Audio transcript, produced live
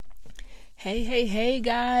Hey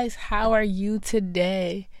guys, how are you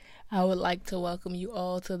today? I would like to welcome you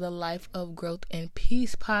all to the Life of Growth and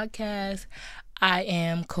Peace podcast. I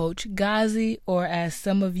am Coach Ghazi, or as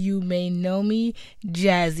some of you may know me,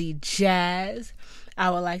 Jazzy Jazz. I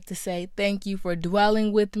would like to say thank you for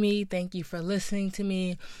dwelling with me. Thank you for listening to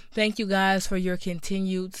me. Thank you guys for your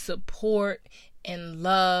continued support and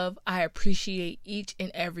love. I appreciate each and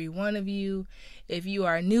every one of you. If you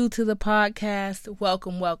are new to the podcast,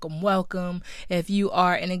 welcome. If you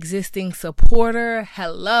are an existing supporter,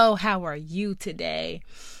 hello, how are you today?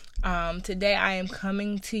 Today I am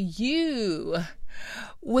coming to you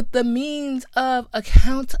with the means of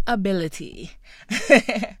accountability.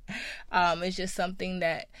 It's just something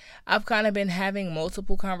that I've kind of been having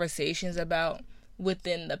multiple conversations about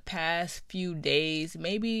within the past few days,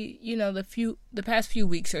 maybe, the past few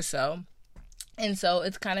weeks or so. And so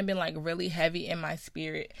it's kind of been like really heavy in my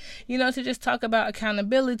spirit, to just talk about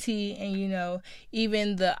accountability and,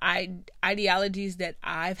 even the ideologies that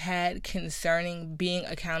I've had concerning being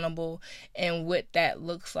accountable and what that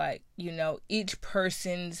looks like. Each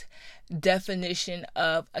person's definition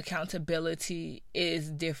of accountability is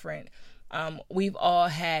different. We've all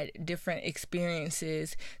had different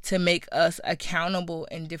experiences to make us accountable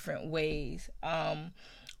in different ways.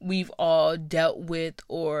 We've all dealt with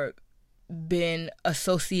or been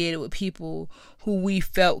associated with people who we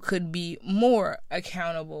felt could be more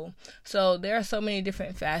accountable. So there are so many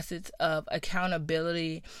different facets of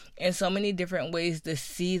accountability and so many different ways to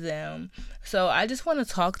see them. So I just want to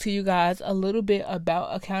talk to you guys a little bit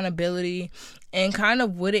about accountability and kind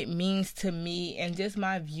of what it means to me and just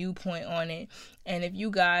my viewpoint on it. And if you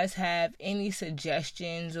guys have any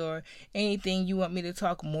suggestions or anything you want me to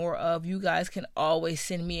talk more of, you guys can always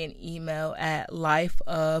send me an email at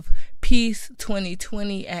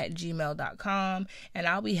lifeofpeace2020@gmail.com, and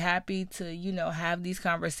I'll be happy to, have these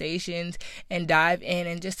conversations and dive in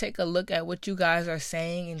and just take a look at what you guys are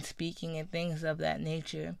saying and speaking and things of that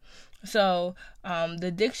nature. So,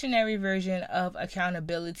 the dictionary version of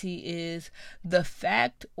accountability is the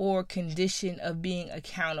fact or condition of being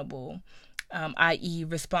accountable, i.e.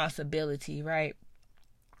 responsibility, right?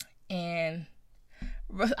 And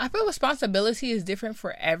I feel responsibility is different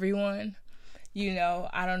for everyone.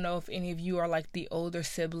 I don't know if any of you are like the older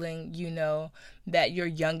sibling, that your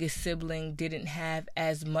youngest sibling didn't have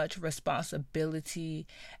as much responsibility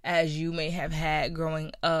as you may have had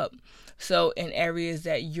growing up. So in areas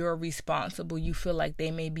that you're responsible, you feel like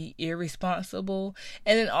they may be irresponsible.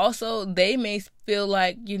 And then also they may feel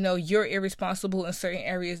like, you're irresponsible in certain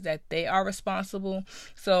areas that they are responsible.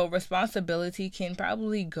 So responsibility can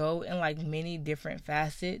probably go in like many different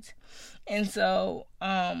facets. And so,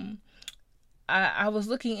 I was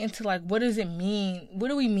looking into like, what does it mean? What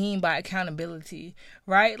do we mean by accountability,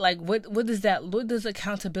 right? Like what does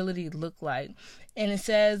accountability look like? And it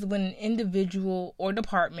says when an individual or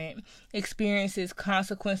department experiences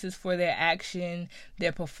consequences for their action,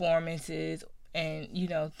 their performances, and,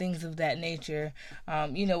 things of that nature.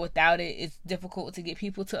 Without it, it's difficult to get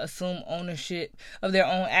people to assume ownership of their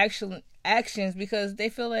own actions because they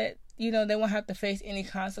feel that, they won't have to face any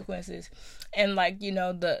consequences. And like,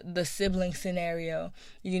 the sibling scenario,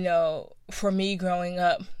 for me growing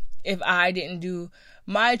up, if I didn't do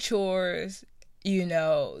my chores,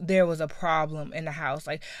 there was a problem in the house.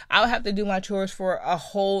 Like, I would have to do my chores for a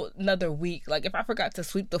whole another week. Like, if I forgot to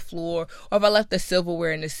sweep the floor or if I left the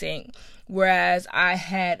silverware in the sink. Whereas I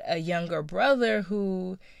had a younger brother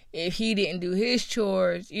who, if he didn't do his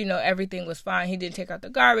chores, everything was fine. He didn't take out the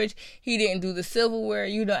garbage. He didn't do the silverware.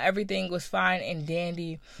 Everything was fine and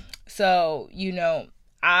dandy. So,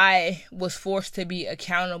 I was forced to be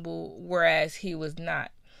accountable, whereas he was not.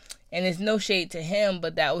 And it's no shade to him,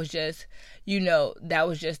 but that was just,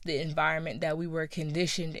 the environment that we were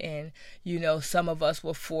conditioned in. Some of us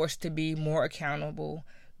were forced to be more accountable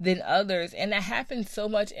than others. And that happens so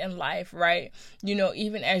much in life, right?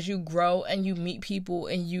 Even as you grow and you meet people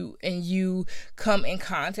and you come in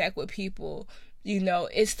contact with people,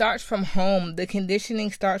 it starts from home. The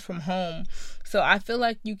conditioning starts from home. So I feel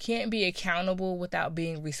like you can't be accountable without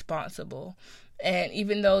being responsible. And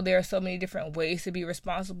even though there are so many different ways to be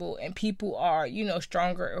responsible and people are,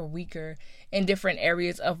 stronger or weaker in different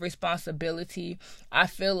areas of responsibility, I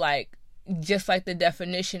feel like just like the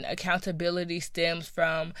definition, accountability stems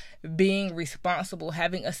from being responsible,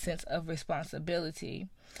 having a sense of responsibility.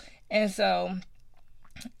 And so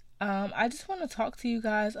I just want to talk to you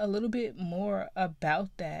guys a little bit more about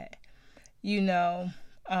that.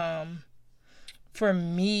 For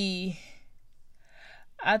me,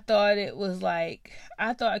 I thought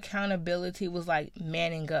accountability was like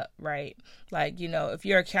manning up, right? Like, if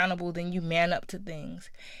you're accountable, then you man up to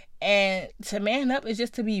things. And to man up is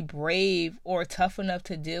just to be brave or tough enough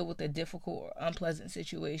to deal with a difficult or unpleasant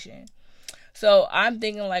situation. So I'm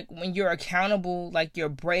thinking, like, when you're accountable, like, you're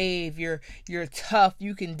brave, you're tough,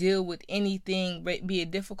 you can deal with anything, be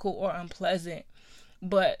it difficult or unpleasant.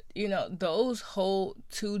 But, you know, those hold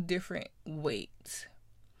two different weights.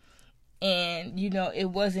 And, you know, it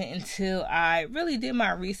wasn't until I really did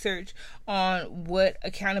my research on what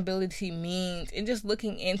accountability means and just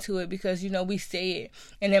looking into it, because, you know, we say it.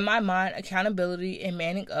 And in my mind, accountability and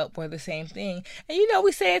manning up were the same thing. And, you know,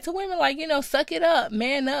 we say it to women like, you know, suck it up,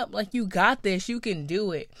 man up, like, you got this, you can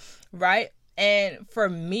do it, right? And for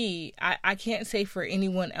me, I can't say for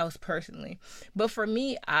anyone else personally, but for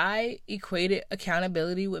me, I equated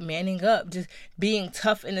accountability with manning up, just being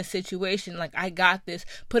tough in a situation. Like, I got this,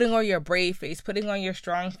 putting on your brave face, putting on your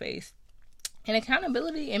strong face. And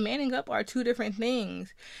accountability and manning up are two different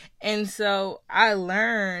things. And so I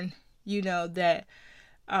learned, you know, that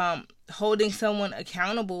holding someone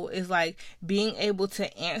accountable is like being able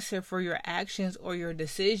to answer for your actions or your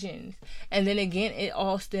decisions. And then again, it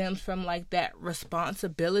all stems from like that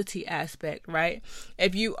responsibility aspect, right?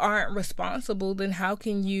 If you aren't responsible, then how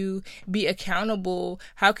can you be accountable?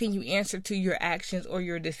 How can you answer to your actions or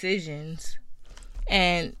your decisions?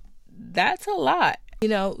 And that's a lot. You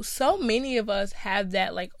know, so many of us have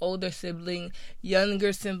that like older sibling,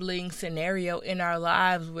 younger sibling scenario in our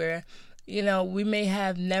lives where, you know, we may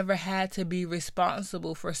have never had to be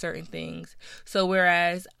responsible for certain things. So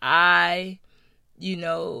whereas I, you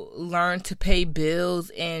know, learned to pay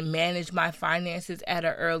bills and manage my finances at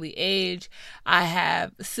an early age, I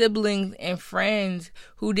have siblings and friends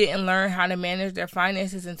who didn't learn how to manage their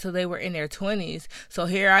finances until they were in their 20s. So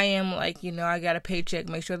here I am, like, you know, I got a paycheck,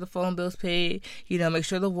 make sure the phone bill's paid, you know, make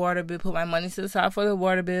sure the water bill, put my money to the side for the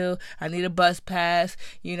water bill. I need a bus pass,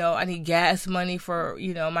 you know, I need gas money for,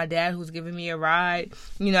 you know, my dad who's giving me a ride,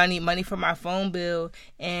 you know, I need money for my phone bill.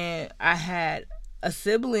 And I had a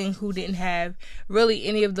sibling who didn't have really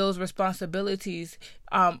any of those responsibilities.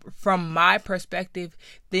 From my perspective,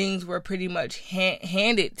 things were pretty much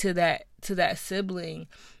handed to that sibling.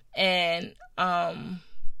 And I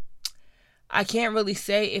can't really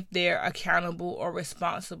say if they're accountable or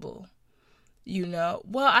responsible, you know.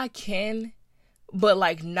 Well, I can, but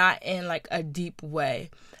like not in like a deep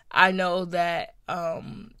way. I know that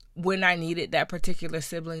when I needed that particular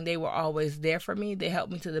sibling, they were always there for me. They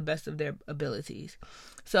helped me to the best of their abilities.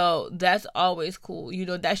 So that's always cool. You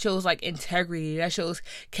know, that shows like integrity. That shows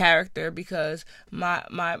character, because my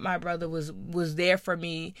brother was there for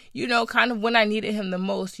me, you know, kind of when I needed him the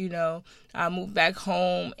most. You know, I moved back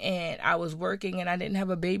home and I was working and I didn't have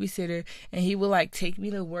a babysitter, and he would like take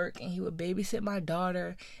me to work and he would babysit my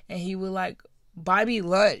daughter and he would like buy me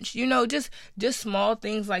lunch, you know, just small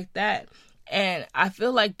things like that. And I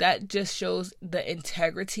feel like that just shows the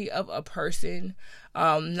integrity of a person,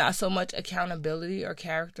 not so much accountability or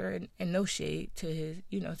character, and no shade to his,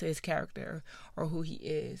 you know, to his character or who he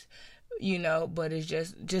is, you know, but it's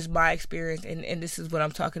just my experience, and this is what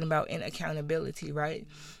I'm talking about in accountability, right?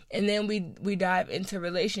 And then we dive into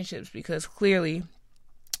relationships, because clearly,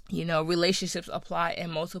 you know, relationships apply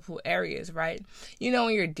in multiple areas, right? You know,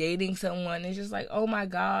 when you're dating someone, it's just like, oh my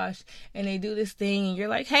gosh, and they do this thing, and you're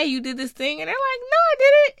like, hey, you did this thing, and they're like, no, I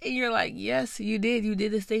didn't. And you're like, yes, you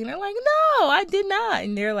did this thing, and they're like, no, I did not.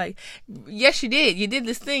 And they're like, yes, you did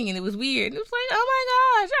this thing, and it was weird. And it was like, oh my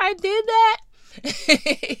gosh, I did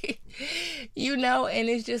that. You know, and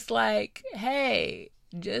it's just like, hey,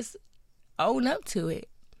 just own up to it.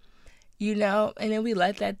 You know, and then we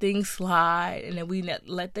let that thing slide, and then we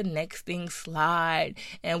let the next thing slide,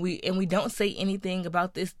 and we don't say anything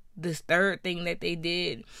about this third thing that they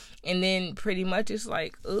did. And then pretty much it's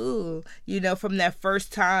like, ooh, you know, from that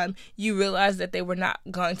first time you realize that they were not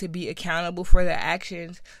going to be accountable for their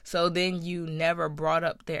actions, so then you never brought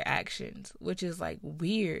up their actions, which is like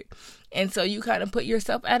weird. And so you kind of put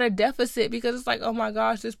yourself at a deficit, because it's like, oh my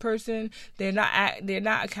gosh, this person, they're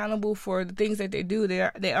not accountable for the things that they do.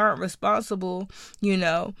 They aren't responsible, you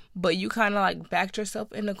know. But you kind of like backed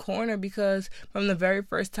yourself in the corner, because from the very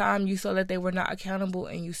first time you saw that they were not accountable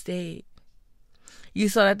and you stayed. You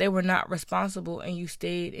saw that they were not responsible and you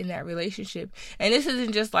stayed in that relationship. And this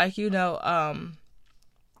isn't just like, you know,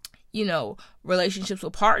 relationships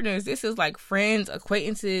with partners. This is like friends,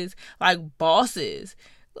 acquaintances, like bosses.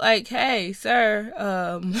 Like, hey, sir,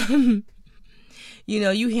 you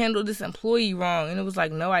know, you handled this employee wrong. And it was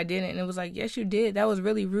like, no, I didn't. And it was like, yes, you did. That was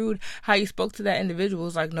really rude how you spoke to that individual. It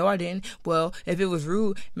was like, no, I didn't. Well, if it was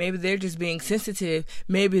rude, maybe they're just being sensitive.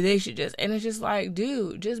 Maybe they should just, and it's just like,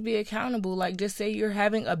 dude, just be accountable. Like, just say you're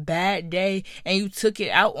having a bad day and you took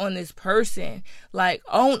it out on this person. Like,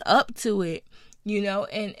 own up to it.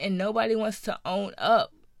 and nobody wants to own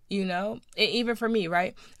up, even for me,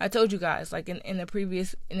 right? I told you guys, like in the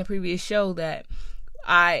previous show, that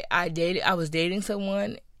I was dating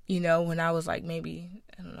someone, when I was like maybe,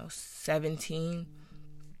 I don't know, 17,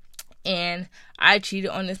 and I cheated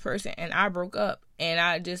on this person and I broke up. And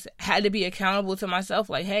I just had to be accountable to myself,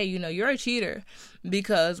 like, hey, you're a cheater,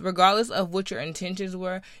 because regardless of what your intentions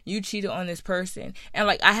were, you cheated on this person. And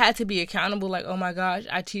like, I had to be accountable, like, oh my gosh,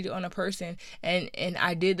 I cheated on a person, and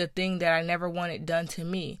I did the thing that I never wanted done to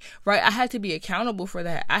me, right? I had to be accountable for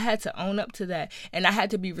that. I had to own up to that, and I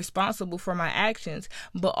had to be responsible for my actions.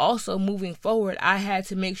 But also moving forward, I had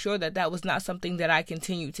to make sure that that was not something that I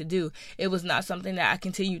continued to do. It was not something that I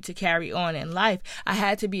continued to carry on in life. I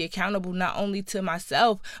had to be accountable not only to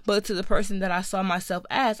myself, but to the person that I saw myself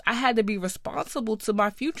as. I had to be responsible to my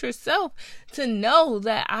future self to know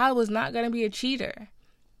that I was not going to be a cheater.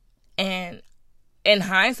 And in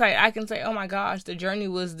hindsight, I can say, oh my gosh, the journey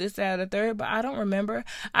was this, that, or the third, but I don't remember.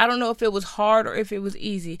 I don't know if it was hard or if it was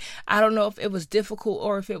easy. I don't know if it was difficult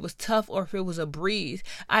or if it was tough or if it was a breeze.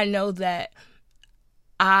 I know that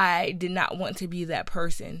I did not want to be that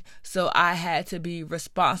person, so I had to be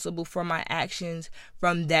responsible for my actions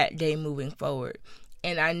from that day moving forward.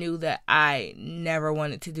 And I knew that I never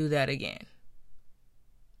wanted to do that again.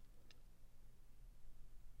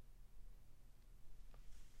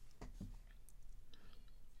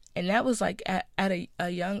 And that was like at a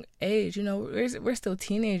young age, we're still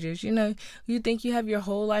teenagers, you think you have your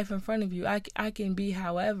whole life in front of you. I can be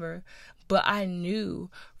however, but I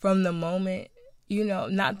knew from the moment,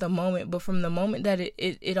 not the moment, but from the moment that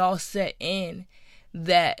it all set in,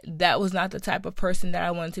 that was not the type of person that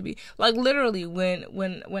I wanted to be. Like literally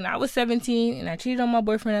when I was 17 and I cheated on my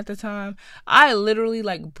boyfriend at the time, I literally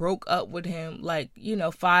like broke up with him, like,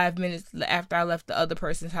 5 minutes after I left the other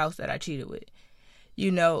person's house that I cheated with.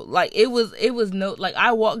 Like it was no, like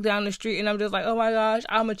I walked down the street and I'm just like, oh my gosh,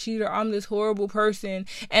 I'm a cheater. I'm this horrible person.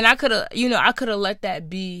 And I could have let that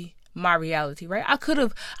be my reality, right? I could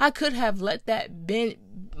have let that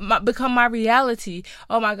become my reality.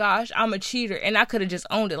 Oh my gosh, I'm a cheater. And I could have just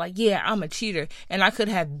owned it. Like, yeah, I'm a cheater. And I could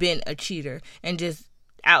have been a cheater and just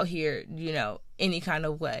out here, any kind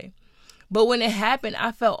of way. But when it happened,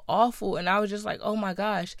 I felt awful. And I was just like, oh my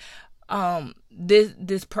gosh,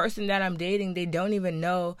 this person that I'm dating, they don't even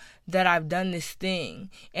know that I've done this thing,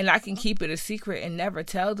 and I can keep it a secret and never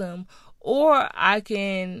tell them, or I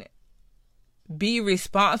can be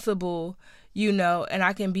responsible, and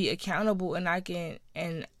I can be accountable, and I can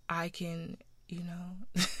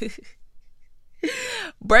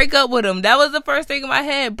break up with him. That was the first thing in my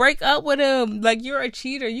head. Break up with him. Like, you're a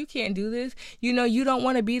cheater. You can't do this. You don't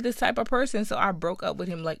want to be this type of person. So I broke up with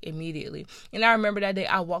him like immediately. And I remember that day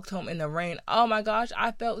I walked home in the rain. Oh my gosh,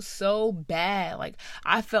 I felt so bad. Like,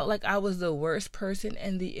 I felt like I was the worst person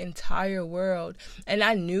in the entire world. And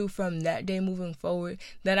I knew from that day moving forward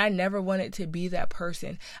that I never wanted to be that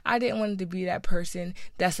person. I didn't want to be that person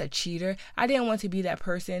that's a cheater. I didn't want to be that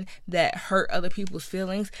person that hurt other people's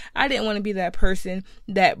feelings. I didn't want to be that person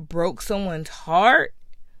that broke someone's heart.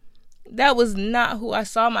 That was not who I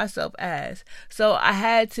saw myself as. So I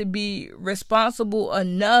had to be responsible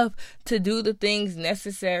enough to do the things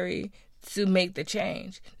necessary to make the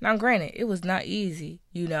change. Now, granted, it was not easy,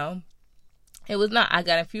 It was not. I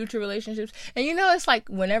got in future relationships. And it's like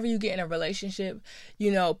whenever you get in a relationship,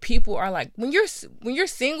 people are like, when you're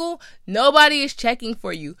single, nobody is checking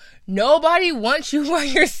for you. Nobody wants you while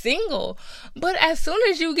you're single. But as soon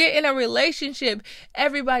as you get in a relationship,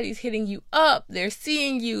 everybody's hitting you up. They're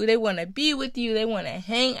seeing you. They want to be with you. They want to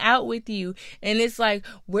hang out with you. And it's like,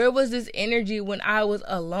 where was this energy when I was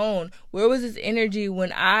alone? Where was this energy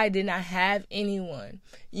when I did not have anyone?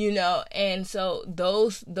 And so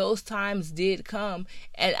those times did come,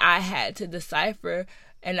 and I had to decipher,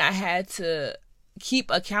 and I had to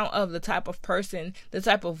keep account of the type of person, the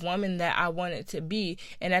type of woman that I wanted to be.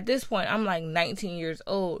 And at this point, I'm like 19 years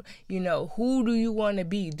old. Who do you want to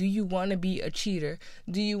be? Do you want to be a cheater?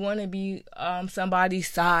 Do you want to be somebody's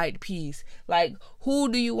side piece? Like, who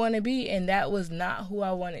do you want to be? And that was not who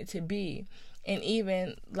I wanted to be. And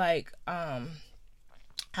even like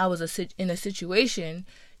I was in a situation,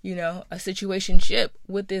 a situationship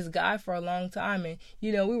with this guy for a long time. And,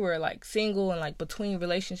 we were like single and like between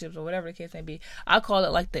relationships or whatever the case may be. I call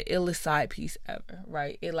it like the illest side piece ever,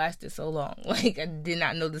 right? It lasted so long. Like, I did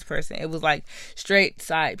not know this person. It was like straight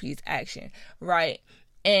side piece action, right?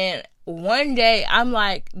 And one day I'm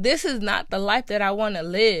like, this is not the life that I want to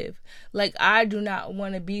live. Like, I do not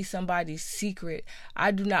want to be somebody's secret.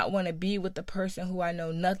 I do not want to be with the person who I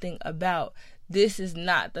know nothing about. This is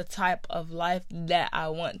not the type of life that I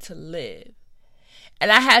want to live.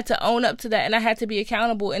 And I had to own up to that, and I had to be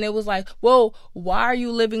accountable. And it was like, whoa, why are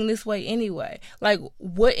you living this way anyway? Like,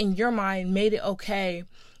 what in your mind made it okay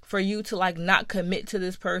for you to like not commit to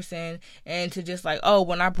this person and to just like, oh,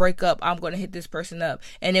 when I break up, I'm going to hit this person up.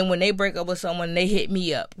 And then when they break up with someone, they hit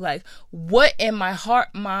me up. Like, what in my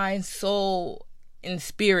heart, mind, soul, and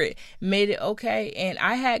spirit made it okay? And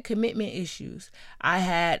I had commitment issues. I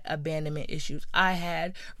had abandonment issues. I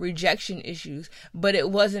had rejection issues. But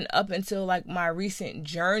it wasn't up until like my recent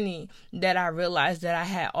journey that I realized that I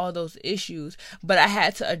had all those issues. But I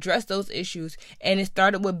had to address those issues. And it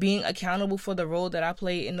started with being accountable for the role that I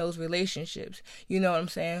played in those relationships. You know what I'm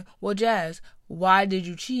saying? Well, Jazz, why did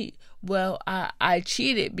you cheat? Well, I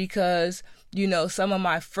cheated because, you know, some of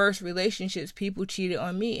my first relationships, people cheated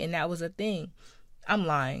on me, and that was a thing. I'm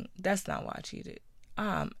lying. That's not why I cheated.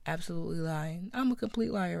 I'm absolutely lying. I'm a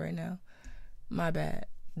complete liar right now. My bad.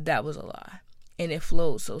 That was a lie. And it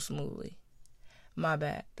flowed so smoothly. My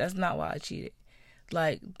bad. That's not why I cheated.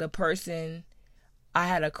 Like, the person, I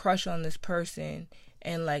had a crush on this person,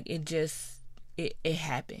 and like it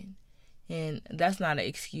happened. And that's not an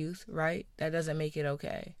excuse, right? That doesn't make it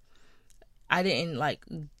okay. I didn't like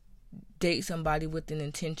date somebody with an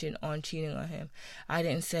intention on cheating on him. I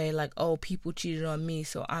didn't say like, oh, people cheated on me,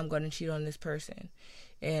 so I'm going to cheat on this person.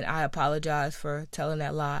 And I apologize for telling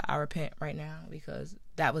that lie. I repent right now because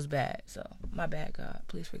that was bad. So my bad, God.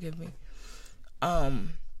 Please forgive me. That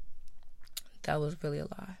was really a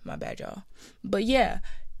lie. My bad, y'all. But yeah,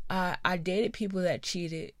 I dated people that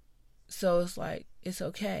cheated. So it's like, it's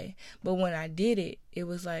okay. But when I did it, it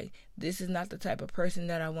was like, this is not the type of person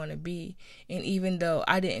that I want to be. And even though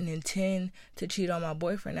I didn't intend to cheat on my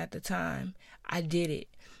boyfriend at the time, I did it.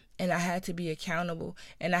 And I had to be accountable,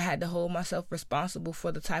 and I had to hold myself responsible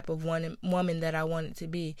for the type of woman that I wanted to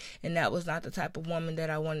be, and that was not the type of woman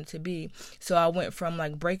that I wanted to be. So I went from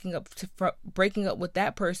like breaking up with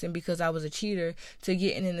that person because I was a cheater to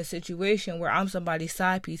getting in a situation where I'm somebody's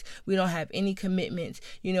side piece. We don't have any commitments,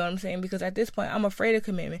 you know what I'm saying? Because at this point, I'm afraid of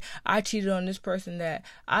commitment. I cheated on this person that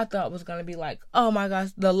I thought was gonna be like, oh my gosh,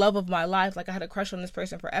 the love of my life. Like, I had a crush on this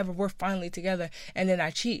person forever. We're finally together, and then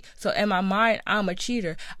I cheat. So in my mind, I'm a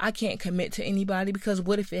cheater. I can't commit to anybody because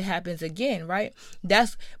what if it happens again, right?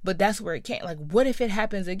 That's where it can't. Like, what if it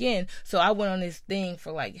happens again? So I went on this thing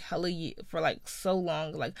for like for like so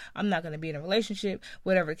long. Like, I'm not gonna be in a relationship,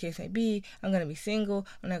 whatever the case may be. I'm gonna be single.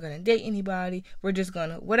 I'm not gonna date anybody. We're just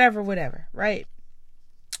gonna whatever, right?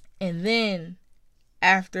 And then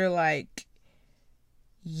after like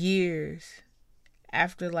years,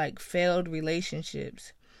 after like failed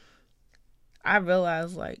relationships, I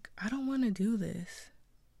realized like, I don't want to do this.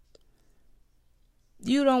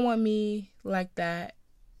 You don't want me like that,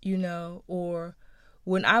 you know, or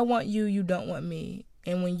when I want you, you don't want me.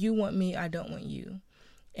 And when you want me, I don't want you.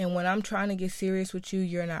 And when I'm trying to get serious with you,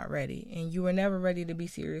 you're not ready. And you were never ready to be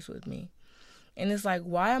serious with me. And it's like,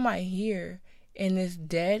 why am I here in this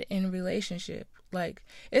dead end relationship? Like,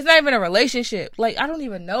 it's not even a relationship. Like, I don't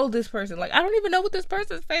even know this person. Like, I don't even know what this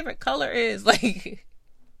person's favorite color is. Like,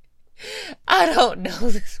 I don't know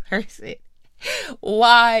this person.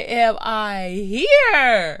 Why am I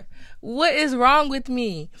here? What is wrong with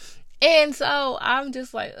me? And so I'm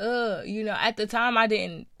just like, you know, at the time I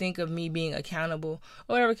didn't think of me being accountable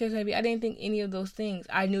or whatever case may be. I didn't think any of those things.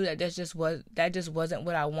 I knew that that just wasn't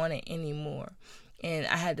what I wanted anymore. And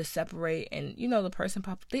I had to separate, and you know, the person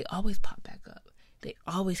they always pop back up. They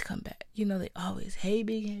always come back. You know, they always, hey,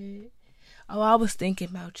 big head. Oh, I was thinking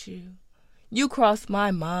about you. You crossed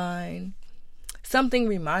my mind. Something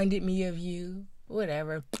reminded me of you.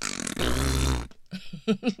 Whatever.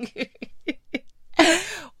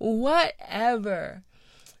 Whatever.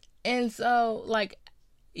 And so, like,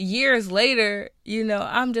 years later, you know,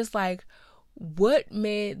 I'm just like, what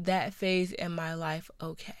made that phase in my life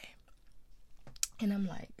okay? And I'm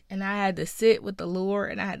like, and I had to sit with the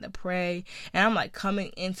Lord, and I had to pray, and I'm like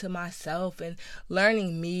coming into myself and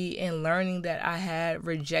learning me, and learning that I had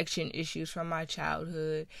rejection issues from my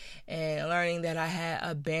childhood, and learning that I had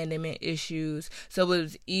abandonment issues. So it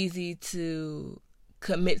was easy to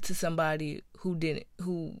commit to somebody who didn't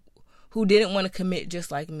want to commit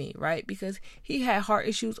just like me, right? Because he had heart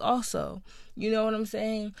issues also. You know what I'm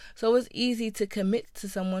saying? So it's easy to commit to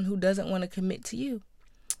someone who doesn't want to commit to you.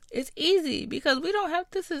 It's easy because we don't have,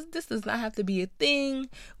 this does not have to be a thing.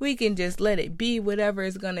 We can just let it be whatever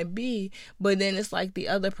it's going to be. But then it's like the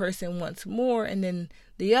other person wants more, and then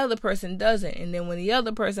the other person doesn't. And then when the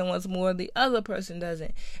other person wants more, the other person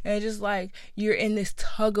doesn't. And it's just like you're in this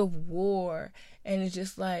tug of war. And it's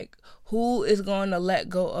just like, who is going to let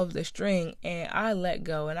go of the string? And I let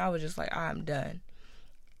go, and I was just like, I'm done.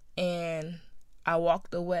 And I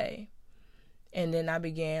walked away. And then I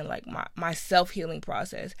began like my self-healing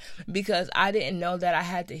process, because I didn't know that I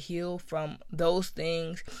had to heal from those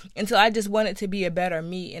things until I just wanted to be a better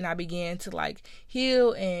me. And I began to like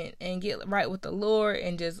heal and get right with the Lord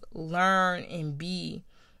and just learn and be.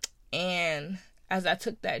 And as I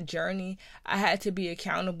took that journey, I had to be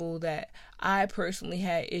accountable that I personally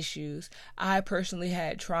had issues. I personally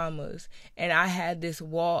had traumas. And I had this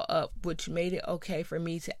wall up, which made it okay for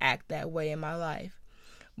me to act that way in my life.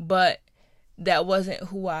 But that wasn't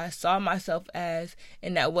who I saw myself as,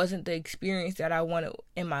 and that wasn't the experience that I wanted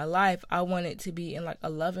in my life. I wanted to be in like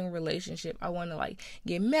a loving relationship. I wanted to like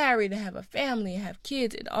get married and have a family and have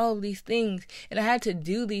kids and all of these things. And I had to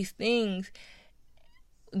do these things,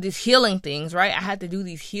 these healing things, right? I had to do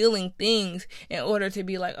these healing things in order to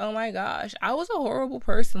be like, oh my gosh, I was a horrible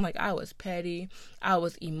person. Like, I was petty. I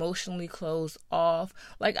was emotionally closed off.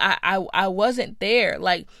 Like, I wasn't there.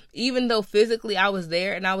 Like, even though physically I was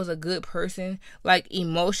there and I was a good person, like,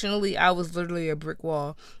 emotionally, I was literally a brick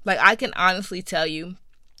wall. Like, I can honestly tell you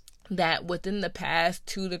that within the past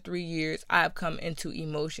 2 to 3 years, I've come into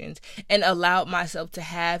emotions and allowed myself to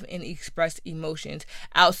have and express emotions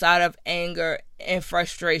outside of anger and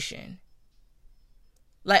frustration.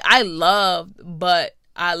 Like, I loved, but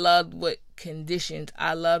I loved with conditions.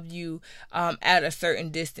 I loved you at a certain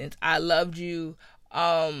distance. I loved you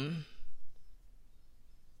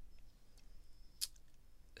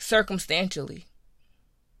circumstantially.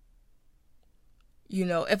 You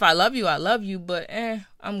know, if I love you, but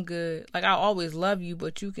I'm good. Like, I always love you,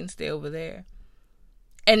 but you can stay over there.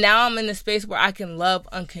 And now I'm in a space where I can love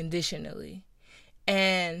unconditionally.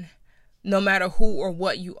 And no matter who or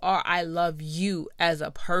what you are, I love you as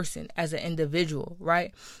a person, as an individual,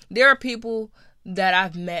 right? There are people that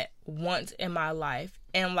I've met once in my life,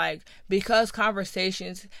 and like, because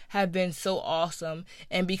conversations have been so awesome,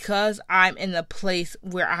 and because I'm in a place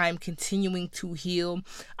where I'm continuing to heal,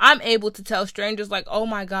 I'm able to tell strangers like, oh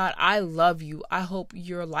my God, I love you. I hope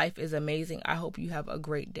your life is amazing. I hope you have a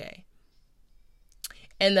great day.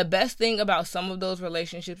 And the best thing about some of those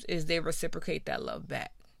relationships is they reciprocate that love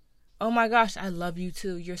back. Oh my gosh, I love you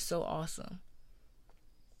too. You're so awesome.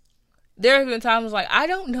 There have been times like, I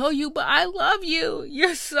don't know you, but I love you.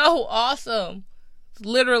 You're so awesome. It's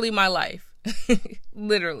literally my life.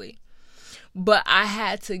 Literally. But I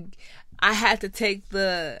had to take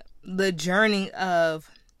the journey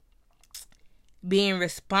of being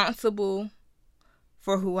responsible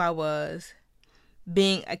for who I was,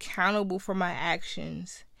 being accountable for my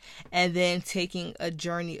actions, and then taking a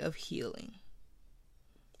journey of healing.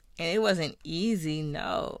 And it wasn't easy,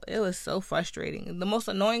 no. It was so frustrating. The most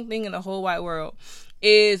annoying thing in the whole wide world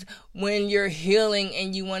is when you're healing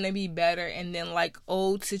and you want to be better, and then like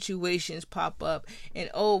old situations pop up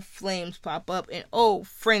and old flames pop up and old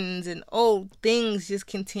friends and old things just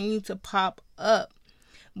continue to pop up.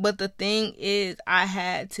 But the thing is, I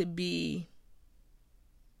had to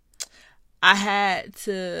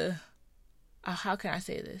how can I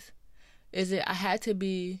say this? I had to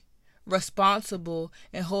be responsible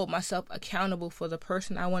and hold myself accountable for the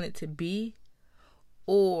person I wanted to be,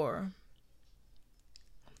 or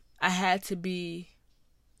I had to be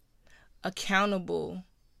accountable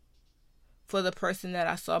for the person that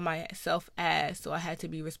I saw myself as, so I had to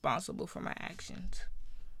be responsible for my actions.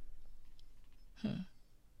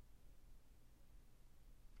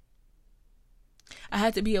 I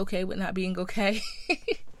had to be okay with not being okay.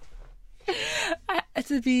 I had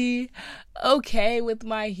to be okay with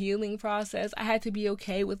my healing process. I had to be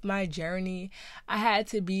okay with my journey. I had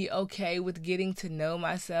to be okay with getting to know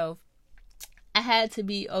myself. I had to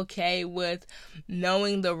be okay with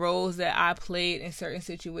knowing the roles that I played in certain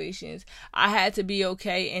situations. I had to be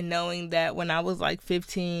okay in knowing that when I was like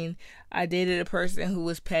 15, I dated a person who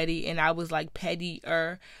was petty, and I was like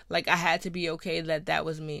pettier. Like, I had to be okay that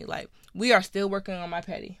was me. Like, we are still working on my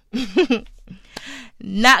petty.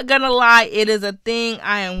 Not gonna lie, it is a thing.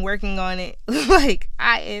 I am working on it. Like,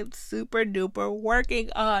 I am super duper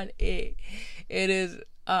working on it. It is,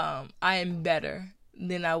 I am better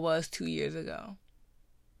than I was 2 years ago.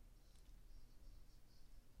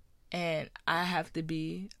 And I have to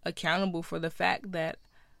be accountable for the fact that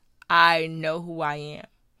I know who I am.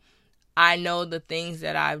 I know the things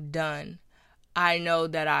that I've done. I know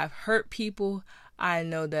that I've hurt people. I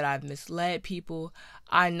know that I've misled people.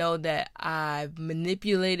 I know that I've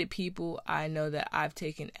manipulated people. I know that I've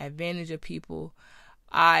taken advantage of people.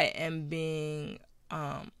 I am being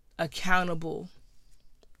accountable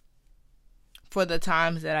for the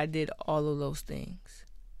times that I did all of those things.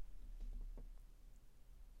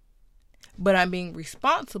 But I'm being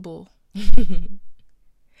responsible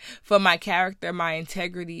for my character, my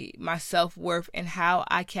integrity, my self-worth, and how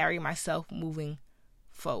I carry myself moving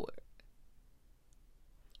forward.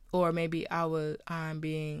 Or maybe I'm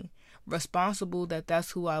being responsible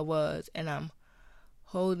that's who I was, and I'm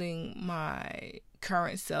holding my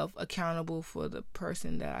current self accountable for the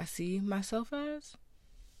person that I see myself as.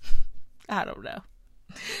 I don't know.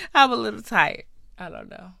 I'm a little tired. I don't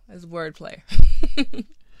know. It's wordplay.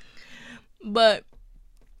 But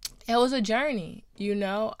it was a journey,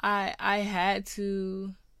 I had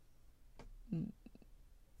to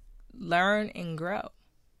learn and grow.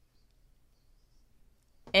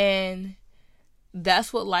 And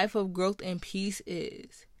that's what life of growth and peace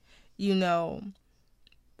is. I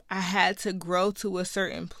had to grow to a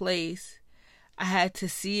certain place. I had to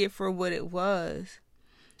see it for what it was.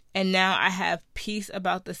 And now I have peace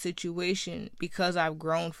about the situation because I've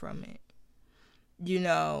grown from it.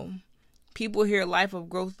 People hear life of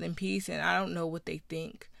growth and peace and I don't know what they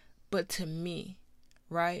think. But to me,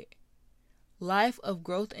 right? Life of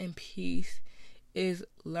growth and peace is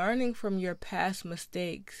learning from your past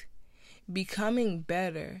mistakes, becoming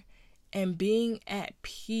better, and being at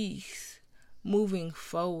peace moving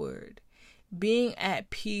forward. Being at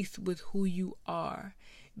peace with who you are.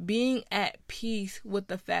 Being at peace with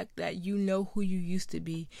the fact that you know who you used to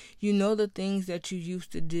be. You know the things that you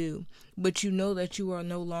used to do, but you know that you are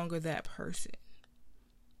no longer that person.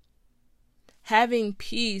 Having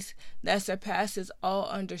peace that surpasses all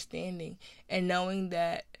understanding and knowing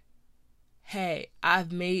that, hey,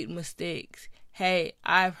 I've made mistakes. Hey,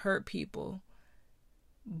 I've hurt people,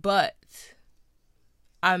 but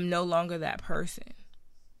I'm no longer that person.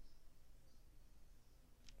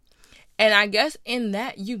 And I guess in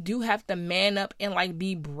that, you do have to man up and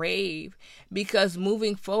be brave, because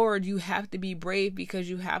moving forward, you have to be brave because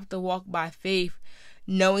you have to walk by faith,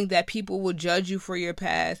 knowing that people will judge you for your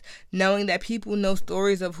past, knowing that people know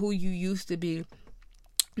stories of who you used to be,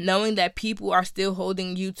 knowing that people are still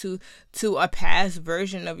holding you to a past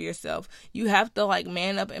version of yourself. You have to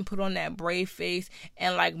man up and put on that brave face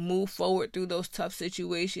and move forward through those tough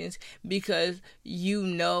situations, because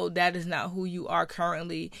that is not who you are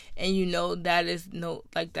currently, and that is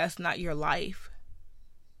that's not your life.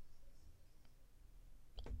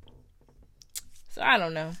 So I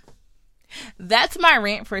don't know. That's my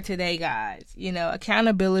rant for today, guys.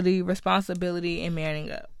 Accountability, responsibility, and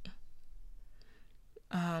manning up.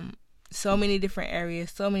 So many different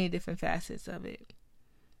areas, so many different facets of it.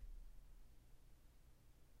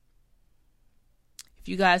 If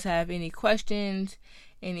you guys have any questions,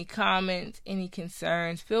 any comments, any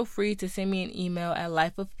concerns, feel free to send me an email at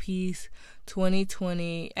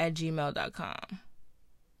lifeofpeace2020@gmail.com.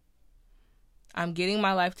 I'm getting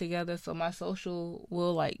my life together, so my social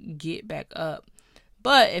will get back up.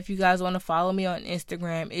 But if you guys want to follow me on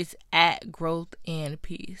Instagram, it's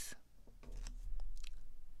 @growthandpeace.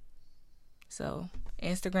 So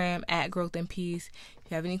Instagram @growthandpeace. If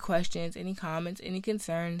you have any questions, any comments, any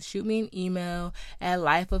concerns, shoot me an email at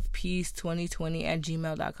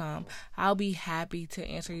lifeofpeace2020@gmail.com. I'll be happy to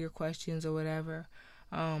answer your questions or whatever.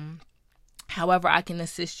 However I can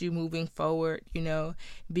assist you moving forward,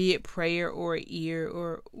 be it prayer or ear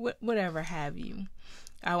or whatever have you.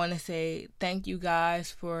 I want to say thank you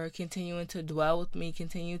guys for continuing to dwell with me,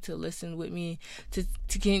 continue to listen with me,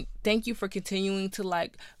 thank you for continuing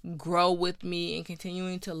to grow with me and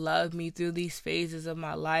continuing to love me through these phases of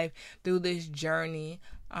my life, through this journey.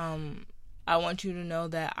 I want you to know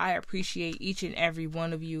that I appreciate each and every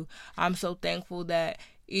one of you. I'm so thankful that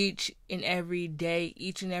each and every day,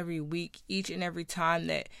 each and every week, each and every time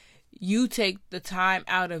that you take the time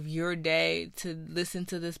out of your day to listen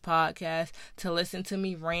to this podcast, to listen to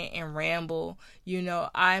me rant and ramble.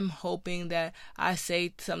 I'm hoping that I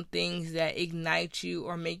say some things that ignite you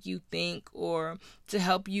or make you think, or to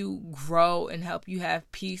help you grow and help you have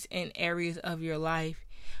peace in areas of your life.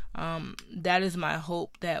 That is my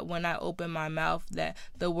hope, that when I open my mouth, that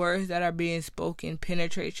the words that are being spoken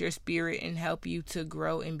penetrate your spirit and help you to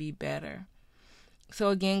grow and be better. So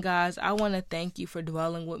again, guys, I want to thank you for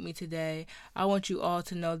dwelling with me today. I want you all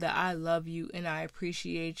to know that I love you and I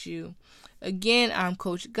appreciate you. Again, I'm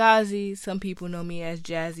Coach Ghazi. Some people know me as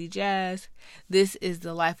Jazzy Jazz. This is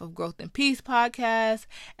the Life of Growth and Peace podcast,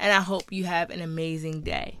 and I hope you have an amazing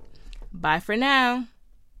day. Bye for now.